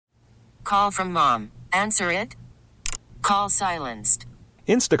Call from mom. Answer it. Call silenced.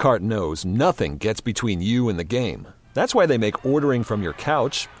 Instacart knows nothing gets between you and the game. That's why they make ordering from your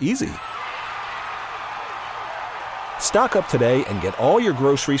couch easy. Stock up today and get all your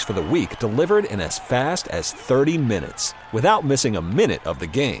groceries for the week delivered in as fast as 30 minutes without missing a minute of the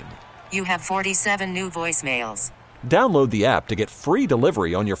game. You have 47 new voicemails. Download the app to get free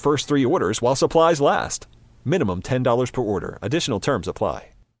delivery on your first 3 orders while supplies last. Minimum $10 per order. Additional terms apply.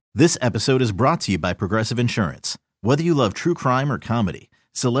 This episode is brought to you by Progressive Insurance. Whether you love true crime or comedy,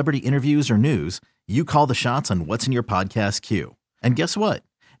 celebrity interviews or news, you call the shots on what's in your podcast queue. And guess what?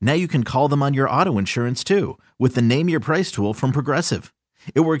 Now you can call them on your auto insurance too with the Name Your Price tool from Progressive.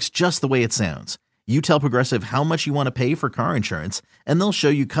 It works just the way it sounds. You tell Progressive how much you want to pay for car insurance, and they'll show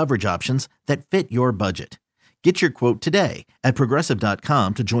you coverage options that fit your budget. Get your quote today at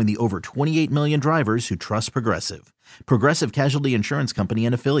Progressive.com to join the over 28 million drivers who trust Progressive. Progressive Casualty Insurance Company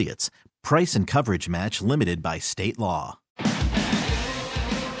and Affiliates. Price and coverage match limited by state law.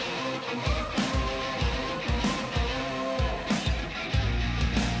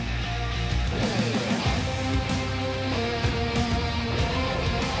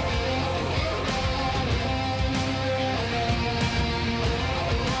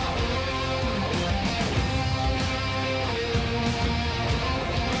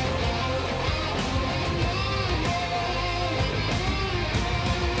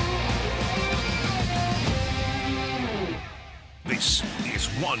 This is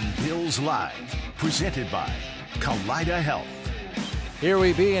One Bills Live, presented by Kaleida Health. Here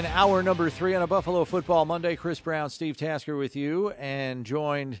we be in hour number 3 on a Buffalo Football Monday. Chris Brown, Steve Tasker with you, and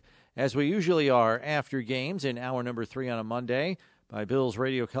joined, as we usually are, after games in hour number 3 on a Monday by Bills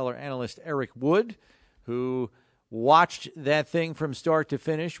radio color analyst Eric Wood, who watched that thing from start to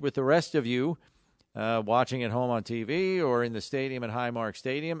finish with the rest of you, watching at home on TV or in the stadium at Highmark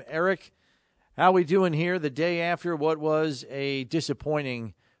Stadium. Eric, how we doing here the day after what was a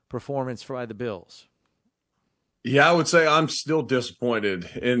disappointing performance by the Bills? Yeah, I would say I'm still disappointed.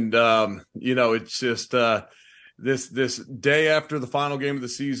 And, it's just this day after the final game of the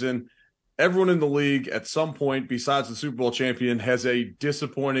season, everyone in the league at some point besides the Super Bowl champion has a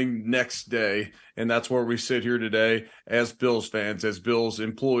disappointing next day. And that's where we sit here today as Bills fans, as Bills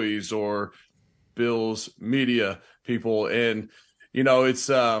employees or Bills media people. And, it's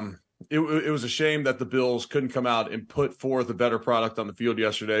it was a shame that the Bills couldn't come out and put forth a better product on the field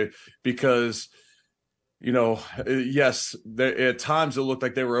yesterday because – yes, at times it looked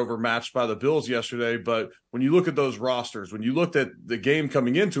like they were overmatched by the Bills yesterday, but when you look at those rosters, when you looked at the game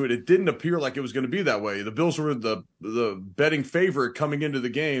coming into it, it didn't appear like it was going to be that way. The Bills were the betting favorite coming into the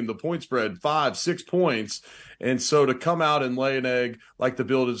game, the point spread, 5-6 points. And so to come out and lay an egg like the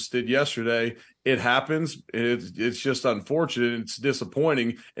Bills did yesterday, it happens. It's just unfortunate. It's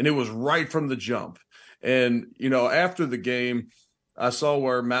disappointing. And it was right from the jump. And, after the game, I saw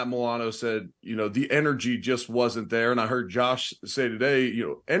where Matt Milano said, the energy just wasn't there. And I heard Josh say today,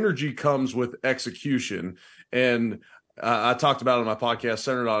 energy comes with execution. And I talked about it on my podcast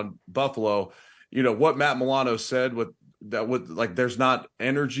centered on Buffalo, what Matt Milano said there's not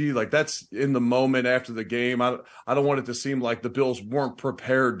energy, like that's in the moment after the game. I don't want it to seem like the Bills weren't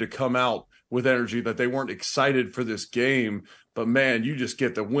prepared to come out with energy, that they weren't excited for this game. But man, you just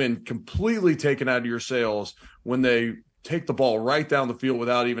get the wind completely taken out of your sails when they take the ball right down the field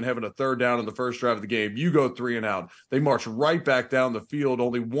without even having a third down in the first drive of the game. You go 3 and out. They march right back down the field,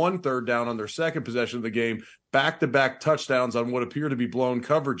 only 1 third down on their second possession of the game, back-to-back touchdowns on what appear to be blown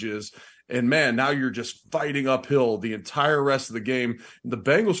coverages. And, man, now you're just fighting uphill the entire rest of the game. The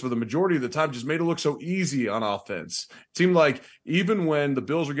Bengals, for the majority of the time, just made it look so easy on offense. It seemed like even when the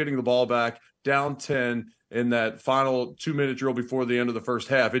Bills were getting the ball back, down 10 in that final 2-minute drill before the end of the first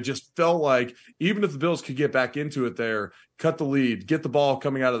half, it just felt like even if the Bills could get back into it there, cut the lead, get the ball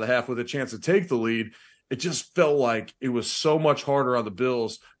coming out of the half with a chance to take the lead, it just felt like it was so much harder on the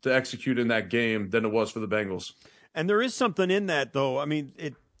Bills to execute in that game than it was for the Bengals. And there is something in that, though. I mean,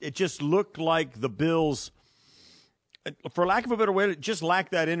 it just looked like the Bills, for lack of a better way, it just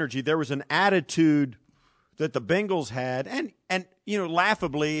lacked that energy. There was an attitude that the Bengals had, and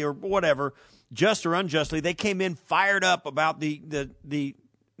laughably or whatever, just or unjustly, they came in fired up about the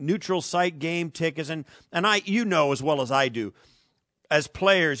neutral site game tickets, and I, as well as I do, as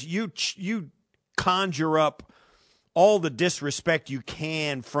players, you conjure up all the disrespect you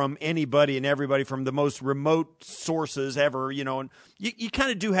can from anybody and everybody from the most remote sources ever, and you kind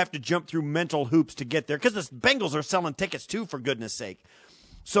of do have to jump through mental hoops to get there because the Bengals are selling tickets too, for goodness sake.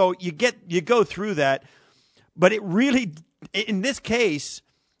 So you go through that, but it really, in this case,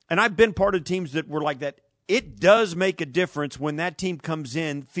 and I've been part of teams that were like that, it does make a difference when that team comes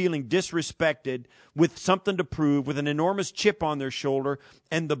in feeling disrespected, with something to prove, with an enormous chip on their shoulder,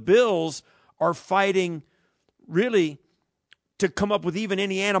 and the Bills are fighting really to come up with even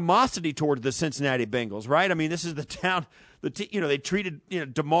any animosity toward the Cincinnati Bengals, right? I mean, this is the town, they treated,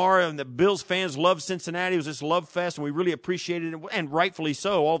 DeMar, and the Bills fans loved Cincinnati. It was this love fest, and we really appreciated it, and rightfully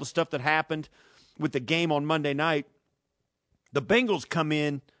so, all the stuff that happened with the game on Monday night. The Bengals come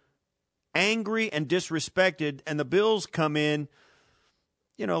in angry and disrespected, and the Bills come in,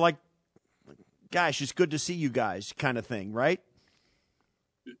 like, gosh, it's good to see you guys kind of thing, right?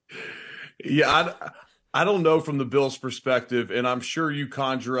 Yeah, I don't know from the Bills' perspective, and I'm sure you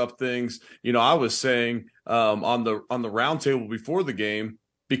conjure up things. I was saying on the roundtable before the game,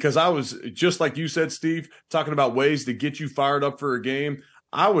 because I was, just like you said, Steve, talking about ways to get you fired up for a game.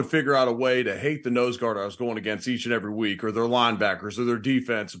 I would figure out a way to hate the nose guard I was going against each and every week, or their linebackers, or their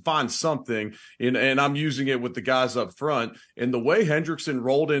defense, and find something. And I'm using it with the guys up front. And the way Hendrickson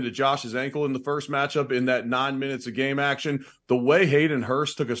rolled into Josh's ankle in the first matchup in that 9 minutes of game action, the way Hayden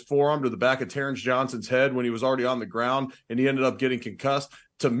Hurst took his forearm to the back of Terrence Johnson's head when he was already on the ground and he ended up getting concussed,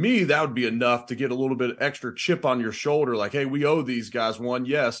 to me, that would be enough to get a little bit extra chip on your shoulder. Like, hey, we owe these guys one.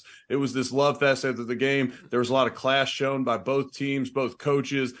 Yes, it was this love fest after the game. There was a lot of class shown by both teams, both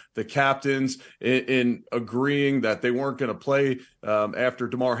coaches, the captains, in agreeing that they weren't going to play after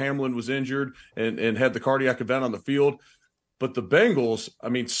Damar Hamlin was injured and had the cardiac event on the field. But the Bengals, I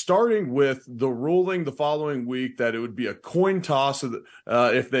mean, starting with the ruling the following week that it would be a coin toss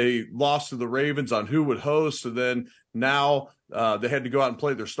if they lost to the Ravens on who would host. So then now they had to go out and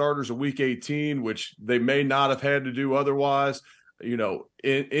play their starters in week 18, which they may not have had to do otherwise,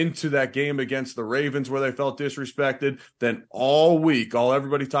 into that game against the Ravens where they felt disrespected. Then all week, all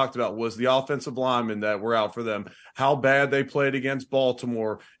everybody talked about was the offensive linemen that were out for them, how bad they played against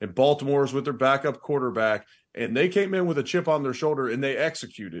Baltimore, and Baltimore's with their backup quarterback. And they came in with a chip on their shoulder and they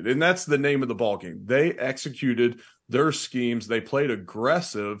executed. And that's the name of the ball game. They executed their schemes. They played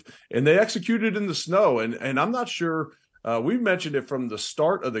aggressive and they executed in the snow. And I'm not sure, we mentioned it from the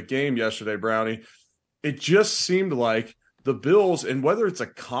start of the game yesterday, Brownie. It just seemed like the Bills, and whether it's a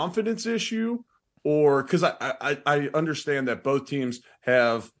confidence issue or because I understand that both teams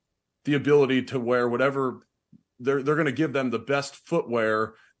have the ability to wear whatever they're going to give them the best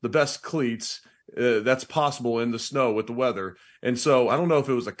footwear, the best cleats that's possible in the snow with the weather. And so I don't know if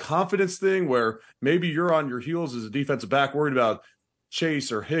it was a confidence thing where maybe you're on your heels as a defensive back worried about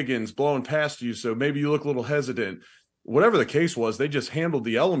Chase or Higgins blowing past you, so maybe you look a little hesitant. Whatever the case was, they just handled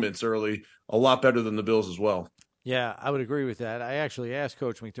the elements early a lot better than the Bills as well. Yeah, I would agree with that. I actually asked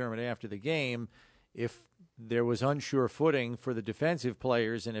Coach McDermott after the game if there was unsure footing for the defensive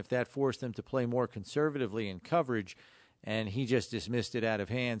players and if that forced them to play more conservatively in coverage. And he just dismissed it out of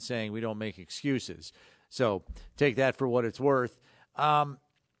hand, saying we don't make excuses. So take that for what it's worth.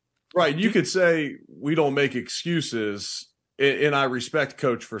 Right. You could say we don't make excuses, and I respect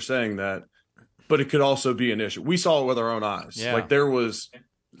Coach for saying that, but it could also be an issue. We saw it with our own eyes. Yeah. Like there was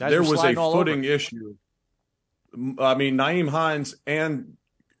a footing issue. I mean, Nyheim Hines and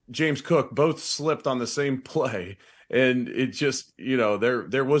James Cook both slipped on the same play. And it just,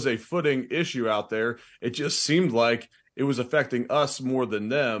 there was a footing issue out there. It just seemed like it was affecting us more than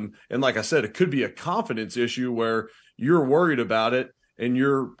them. And like I said, it could be a confidence issue where you're worried about it and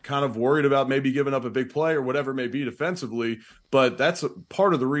you're kind of worried about maybe giving up a big play or whatever it may be defensively. But that's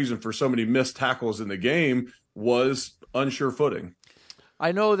part of the reason for so many missed tackles in the game was unsure footing.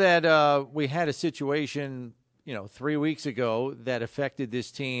 I know that we had a situation, 3 weeks ago that affected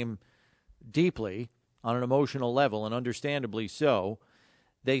this team deeply on an emotional level, and understandably so.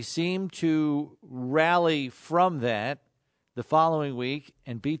 They seemed to rally from that the following week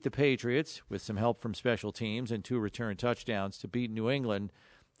and beat the Patriots with some help from special teams and 2 return touchdowns to beat New England.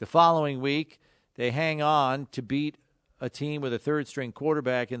 The following week, they hang on to beat a team with a third-string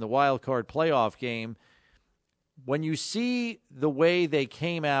quarterback in the wild card playoff game. When you see the way they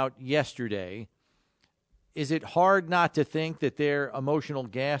came out yesterday, is it hard not to think that their emotional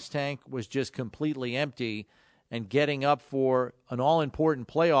gas tank was just completely empty and getting up for an all-important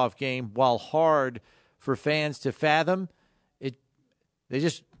playoff game, while hard for fans to fathom?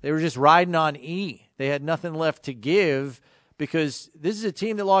 They were just riding on E. They had nothing left to give because this is a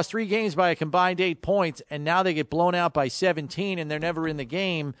team that lost 3 games by a combined 8 points, and now they get blown out by 17 and they're never in the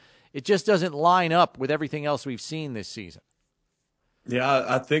game. It just doesn't line up with everything else we've seen this season. Yeah,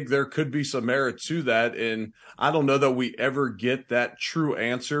 I think there could be some merit to that. And I don't know that we ever get that true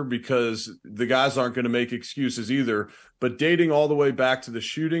answer because the guys aren't going to make excuses either. But dating all the way back to the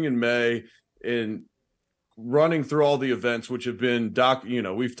shooting in May and running through all the events, which have been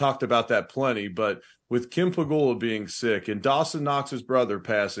we've talked about that plenty, but with Kim Pegula being sick and Dawson Knox's brother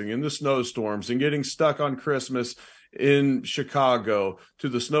passing in the snowstorms and getting stuck on Christmas in Chicago, to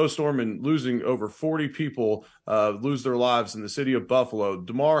the snowstorm and losing over 40 people lose their lives in the city of Buffalo,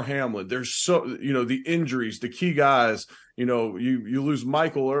 Damar Hamlin, there's the injuries, the key guys, you lose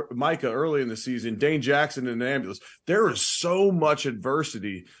Micah early in the season, Dane Jackson in an ambulance. There is so much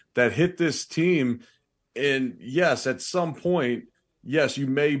adversity that hit this team. And yes, at some point, yes, you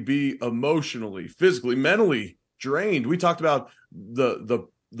may be emotionally, physically, mentally drained. We talked about the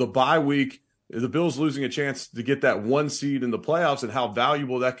bye week, the Bills losing a chance to get that 1 seed in the playoffs and how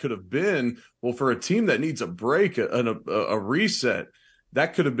valuable that could have been. Well, for a team that needs a break, a reset,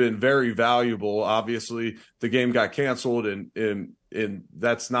 that could have been very valuable. Obviously, the game got canceled, and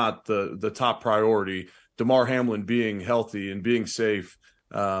that's not the top priority. Damar Hamlin being healthy and being safe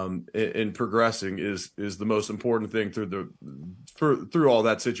and progressing is the most important thing through all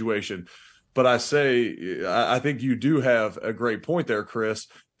that situation. But I think you do have a great point there, Chris,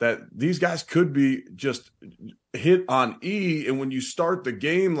 that these guys could be just hit on E, and when you start the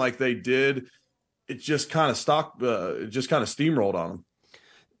game like they did, it just kind of steamrolled on them.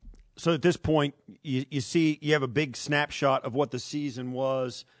 So at this point, you have a big snapshot of what the season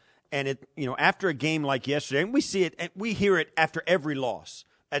was, and after a game like yesterday, and we see it, and we hear it after every loss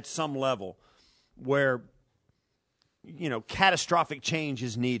at some level, where catastrophic change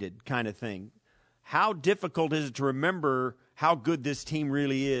is needed, kind of thing. How difficult is it to remember how good this team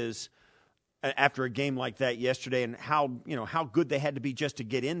really is after a game like that yesterday, and how good they had to be just to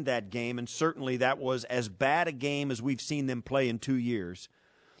get in that game? And certainly that was as bad a game as we've seen them play in 2 years.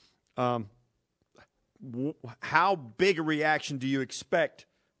 How big a reaction do you expect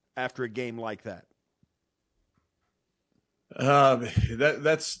after a game like that?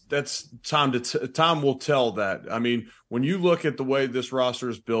 That's time will tell that. I mean, when you look at the way this roster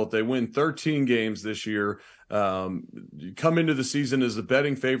is built, they win 13 games this year. You come into the season as a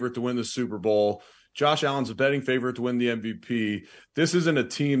betting favorite to win the Super Bowl. Josh Allen's a betting favorite to win the MVP. This isn't a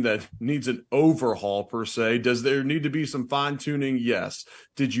team that needs an overhaul per se. Does there need to be some fine tuning? Yes.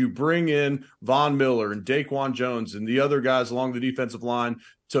 Did you bring in Von Miller and Daquan Jones and the other guys along the defensive line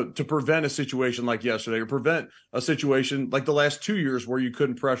to prevent a situation like yesterday, or prevent a situation like the last 2 years where you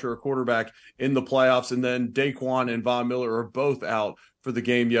couldn't pressure a quarterback in the playoffs, and then Daquan and Von Miller are both out for the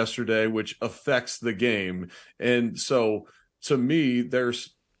game yesterday, which affects the game? And so to me,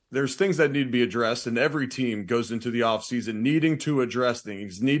 there's things that need to be addressed, and every team goes into the offseason needing to address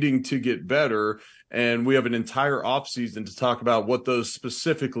things, needing to get better. And we have an entire offseason to talk about what those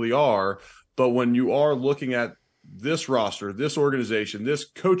specifically are. But when you are looking at this roster, this organization, this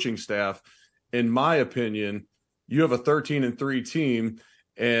coaching staff, in my opinion, you have a 13-3 team.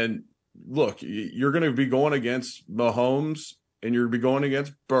 And look, you're going to be going against Mahomes, and you're going to be going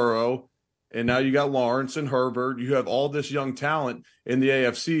against Burrow. And now you got Lawrence and Herbert. You have all this young talent in the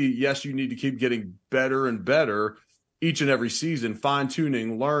AFC. Yes, you need to keep getting better and better each and every season,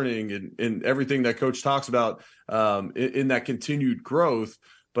 fine-tuning, learning, and everything that Coach talks about in that continued growth.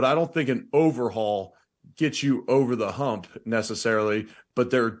 But I don't think an overhaul gets you over the hump necessarily. But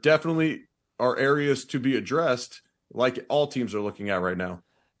there definitely are areas to be addressed, like all teams are looking at right now.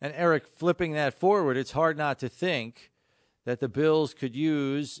 And, Eric, flipping that forward, it's hard not to think that the Bills could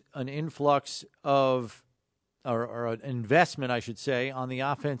use an influx of, or an investment, I should say, on the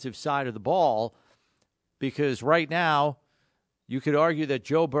offensive side of the ball, because right now you could argue that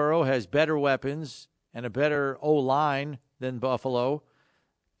Joe Burrow has better weapons and a better O-line than Buffalo.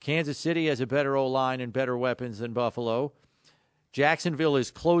 Kansas City has a better O-line and better weapons than Buffalo. Jacksonville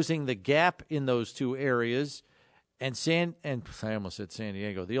is closing the gap in those two areas. And I almost said San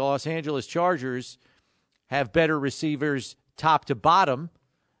Diego. The Los Angeles Chargers have better receivers top to bottom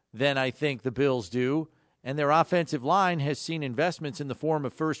than I think the Bills do. And their offensive line has seen investments in the form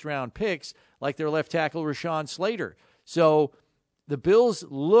of first-round picks, like their left tackle Rashawn Slater. So the Bills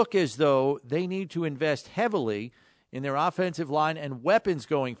look as though they need to invest heavily in their offensive line and weapons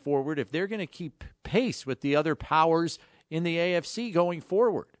going forward if they're going to keep pace with the other powers in the AFC going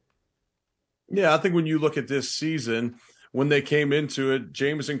forward. Yeah, I think when you look at this season, when they came into it,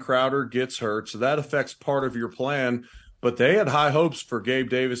 Jamison Crowder gets hurt, so that affects part of your plan. But they had high hopes for Gabe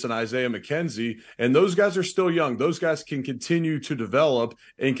Davis and Isaiah McKenzie, and those guys are still young. Those guys can continue to develop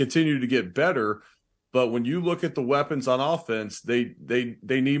and continue to get better. But when you look at the weapons on offense, they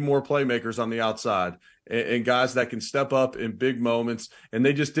need more playmakers on the outside and guys that can step up in big moments. And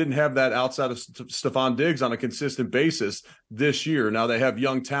they just didn't have that outside of Stephon Diggs on a consistent basis this year. Now they have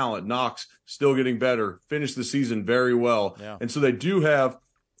young talent. Knox still getting better, finished the season very well. Yeah. And so they do have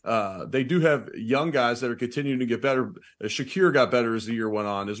young guys that are continuing to get better. Shakir got better as the year went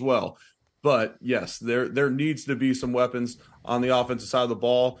on as well. But yes, there needs to be some weapons on the offensive side of the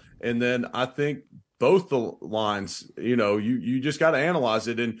ball. And then I think both the lines, you just got to analyze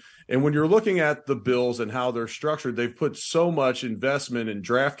it. And when you're looking at the Bills and how they're structured, they've put so much investment in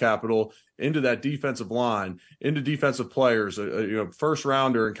draft capital into that defensive line, into defensive players, first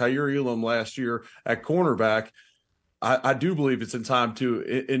rounder and Kaiir Elam last year at cornerback. I do believe it's in time to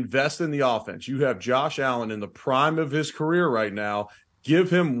invest in the offense. You have Josh Allen in the prime of his career right now.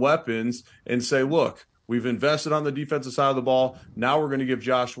 Give him weapons and say, look, we've invested on the defensive side of the ball. Now we're going to give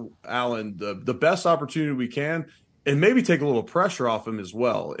Josh Allen the best opportunity we can and maybe take a little pressure off him as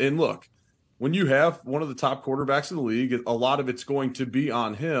well. And look, when you have one of the top quarterbacks in the league, a lot of it's going to be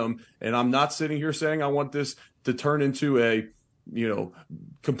on him. And I'm not sitting here saying I want this to turn into a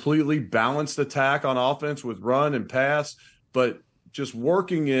completely balanced attack on offense with run and pass, but just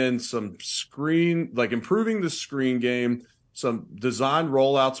working in some improving the screen game, some design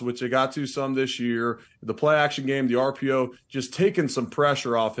rollouts, which they got to some this year, the play action game, the RPO, just taking some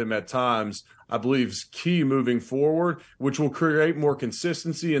pressure off him at times, I believe is key moving forward, which will create more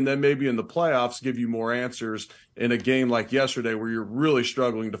consistency. And then maybe in the playoffs, give you more answers in a game like yesterday where you're really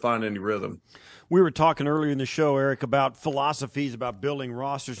struggling to find any rhythm. We were talking earlier in the show, Eric, about philosophies about building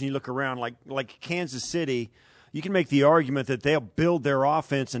rosters, and you look around like Kansas City, you can make the argument that they'll build their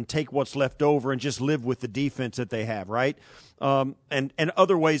offense and take what's left over and just live with the defense that they have, right? And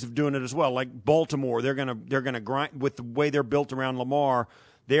other ways of doing it as well, like Baltimore, they're gonna grind with the way they're built around Lamar.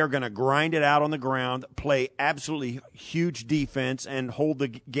 They are going to grind it out on the ground, play absolutely huge defense, and hold the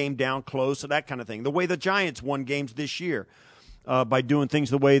game down close, so that kind of thing. The way the Giants won games this year by doing things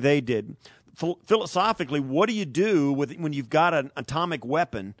the way they did. Philosophically, what do you do when you've got an atomic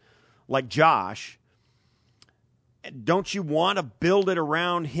weapon like Josh? Don't you want to build it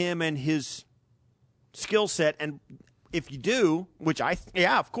around him and his skill set? And if you do,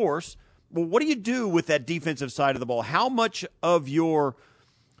 of course, well, what do you do with that defensive side of the ball? How much of your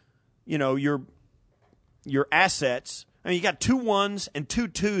assets, I mean, you got 2 1s and 2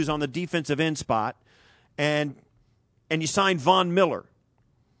 2s on the defensive end spot, and you signed Von Miller.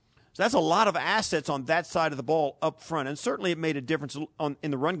 So that's a lot of assets on that side of the ball up front, and certainly it made a difference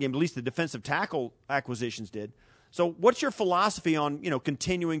in the run game. At least the defensive tackle acquisitions did. So what's your philosophy on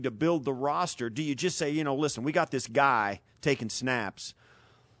continuing to build the roster? Do you just say, listen, we got this guy taking snaps.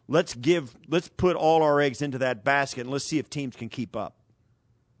 Let's put all our eggs into that basket and let's see if teams can keep up.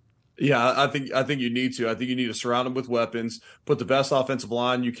 Yeah, I think you need to. I think you need to surround him with weapons, put the best offensive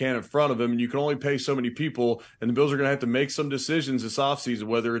line you can in front of him, and you can only pay so many people, and the Bills are going to have to make some decisions this offseason,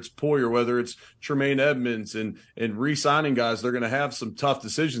 whether it's Poyer, whether it's Tremaine Edmonds, and re-signing guys. They're going to have some tough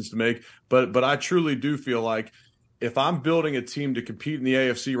decisions to make, but I truly do feel like if I'm building a team to compete in the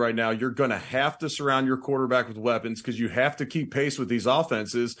AFC right now, you're going to have to surround your quarterback with weapons because you have to keep pace with these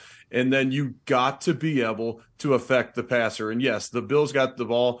offenses, and then you got to be able to affect the passer. And yes, the Bills got the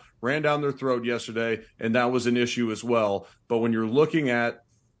ball, ran down their throat yesterday, and that was an issue as well. But when you're looking at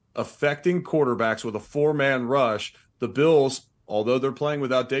affecting quarterbacks with a 4-man rush, the Bills, although they're playing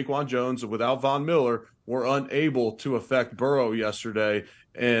without Daquan Jones and without Von Miller, were unable to affect Burrow yesterday.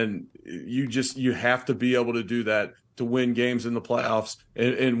 And you have to be able to do that to win games in the playoffs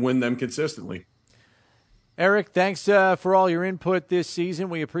and win them consistently. Eric, thanks for all your input this season.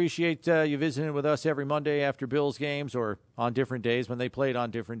 We appreciate you visiting with us every Monday after Bills games or on different days when they played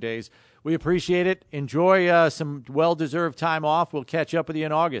on different days. We appreciate it. Enjoy some well-deserved time off. We'll catch up with you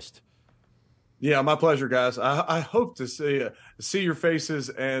in August. Yeah, my pleasure, guys. I hope to see your faces,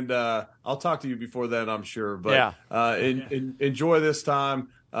 and I'll talk to you before then, I'm sure. But yeah. Enjoy this time.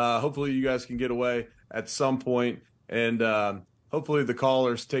 Hopefully you guys can get away at some point, and hopefully the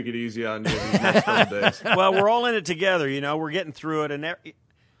callers take it easy on you these next couple days. Well, we're all in it together, We're getting through it, and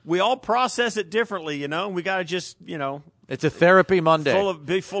we all process it differently, We got to just, It's a therapy Monday.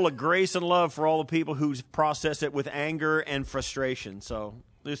 Full of grace and love for all the people who process it with anger and frustration. So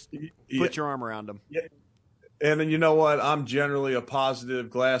just put your arm around them. Yeah. And then you know what? I'm generally a positive,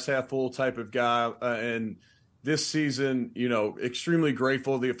 glass half full type of guy. And this season, extremely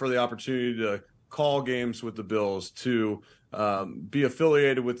grateful for the opportunity to call games with the Bills, to be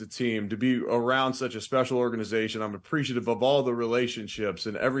affiliated with the team, to be around such a special organization. I'm appreciative of all the relationships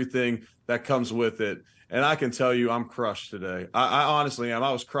and everything that comes with it. And I can tell you I'm crushed today. I honestly am.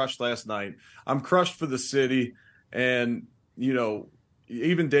 I was crushed last night. I'm crushed for the city. And,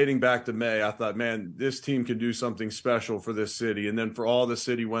 even dating back to May, I thought, man, this team can do something special for this city. And then for all the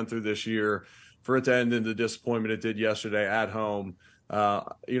city went through this year, for it to end in the disappointment it did yesterday at home,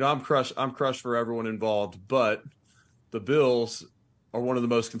 I'm crushed. I'm crushed for everyone involved. But the Bills are one of the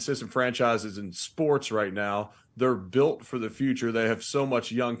most consistent franchises in sports right now. they're built for the future. They have so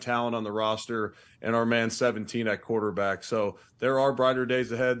much young talent on the roster, and our man 17 at quarterback. So there are brighter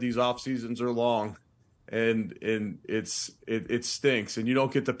days ahead. These off seasons are long, and it stinks. And you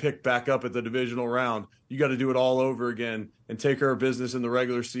don't get to pick back up at the divisional round. You got to do it all over again and take care of business in the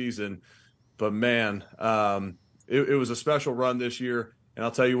regular season. But man, it was a special run this year. And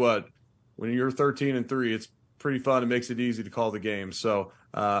I'll tell you what, when you're 13-3, it's pretty fun. It makes it easy to call the game. So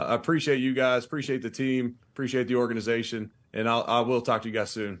I appreciate you guys, appreciate the team, appreciate the organization, and I will talk to you guys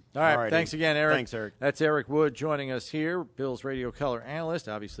soon. All right. Thanks again, Eric. Thanks, Eric. That's Eric Wood joining us here, Bills radio color analyst,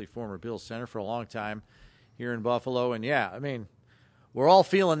 obviously former Bills center for a long time here in Buffalo. And, yeah, I mean, we're all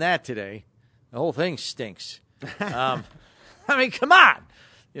feeling that today. The whole thing stinks. I mean, come on.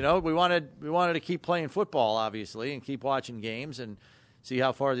 You know, we wanted to keep playing football, obviously, and keep watching games and see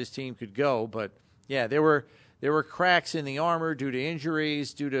how far this team could go. But, yeah, there were cracks in the armor due to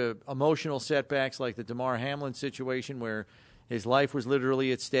injuries, due to emotional setbacks like the Damar Hamlin situation where his life was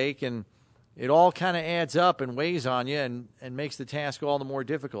literally at stake. And it all kind of adds up and weighs on you and makes the task all the more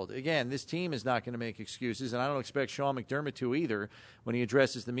difficult. Again, this team is not going to make excuses, and I don't expect Sean McDermott to either when he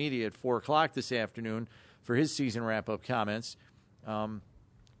addresses the media at 4 o'clock this afternoon for his season wrap-up comments.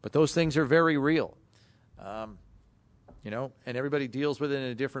 But those things are very real. You know, and everybody deals with it in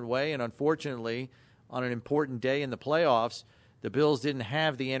a different way. And unfortunately, on an important day in the playoffs, the Bills didn't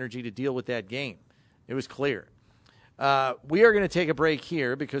have the energy to deal with that game. It was clear. We are going to take a break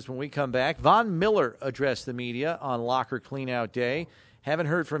here because when we come back, Von Miller addressed the media on Locker Cleanout Day. Haven't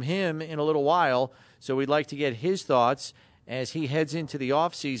heard from him in a little while, so we'd like to get his thoughts as he heads into the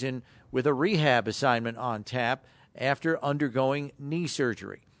offseason with a rehab assignment on tap after undergoing knee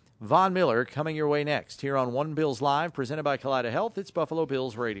surgery. Von Miller coming your way next here on One Bills Live, presented by Kaleida Health. It's Buffalo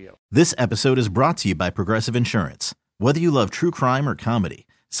Bills Radio. This episode is brought to you by Progressive Insurance. Whether you love true crime or comedy,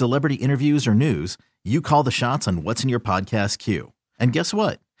 celebrity interviews or news, you call the shots on what's in your podcast queue. And guess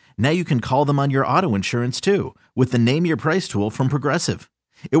what? Now you can call them on your auto insurance too with the Name Your Price tool from Progressive.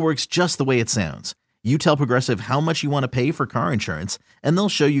 It works just the way it sounds. You tell Progressive how much you want to pay for car insurance, and they'll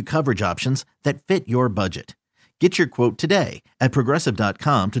show you coverage options that fit your budget. Get your quote today at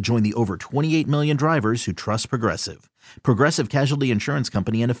Progressive.com to join the over 28 million drivers who trust Progressive. Progressive Casualty Insurance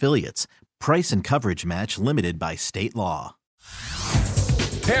Company and Affiliates. Price and coverage match limited by state law.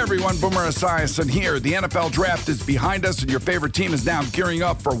 Hey everyone, Boomer Esiason here. The NFL Draft is behind us and your favorite team is now gearing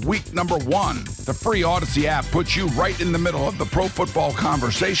up for week number 1. The free Odyssey app puts you right in the middle of the pro football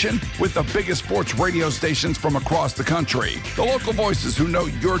conversation with the biggest sports radio stations from across the country. The local voices who know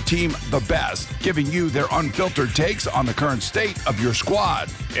your team the best, giving you their unfiltered takes on the current state of your squad.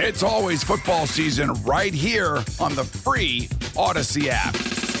 It's always football season right here on the free Odyssey app.